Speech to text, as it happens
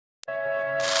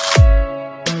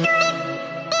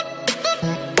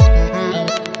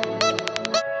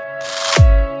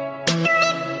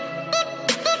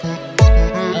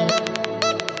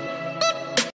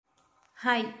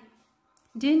Hi,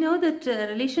 do you know that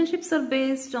relationships are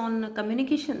based on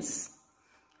communications?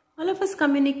 All of us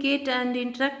communicate and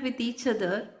interact with each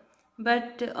other,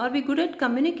 but are we good at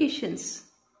communications?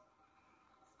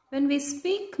 When we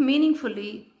speak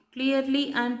meaningfully,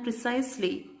 clearly, and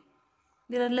precisely,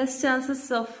 there are less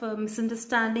chances of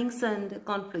misunderstandings and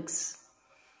conflicts.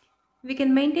 We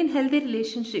can maintain healthy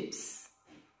relationships,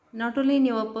 not only in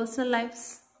our personal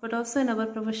lives, but also in our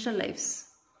professional lives.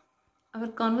 Our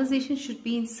conversation should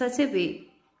be in such a way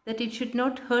that it should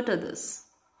not hurt others.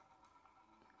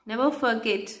 Never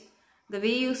forget, the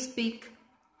way you speak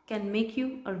can make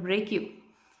you or break you.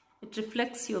 It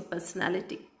reflects your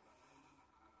personality.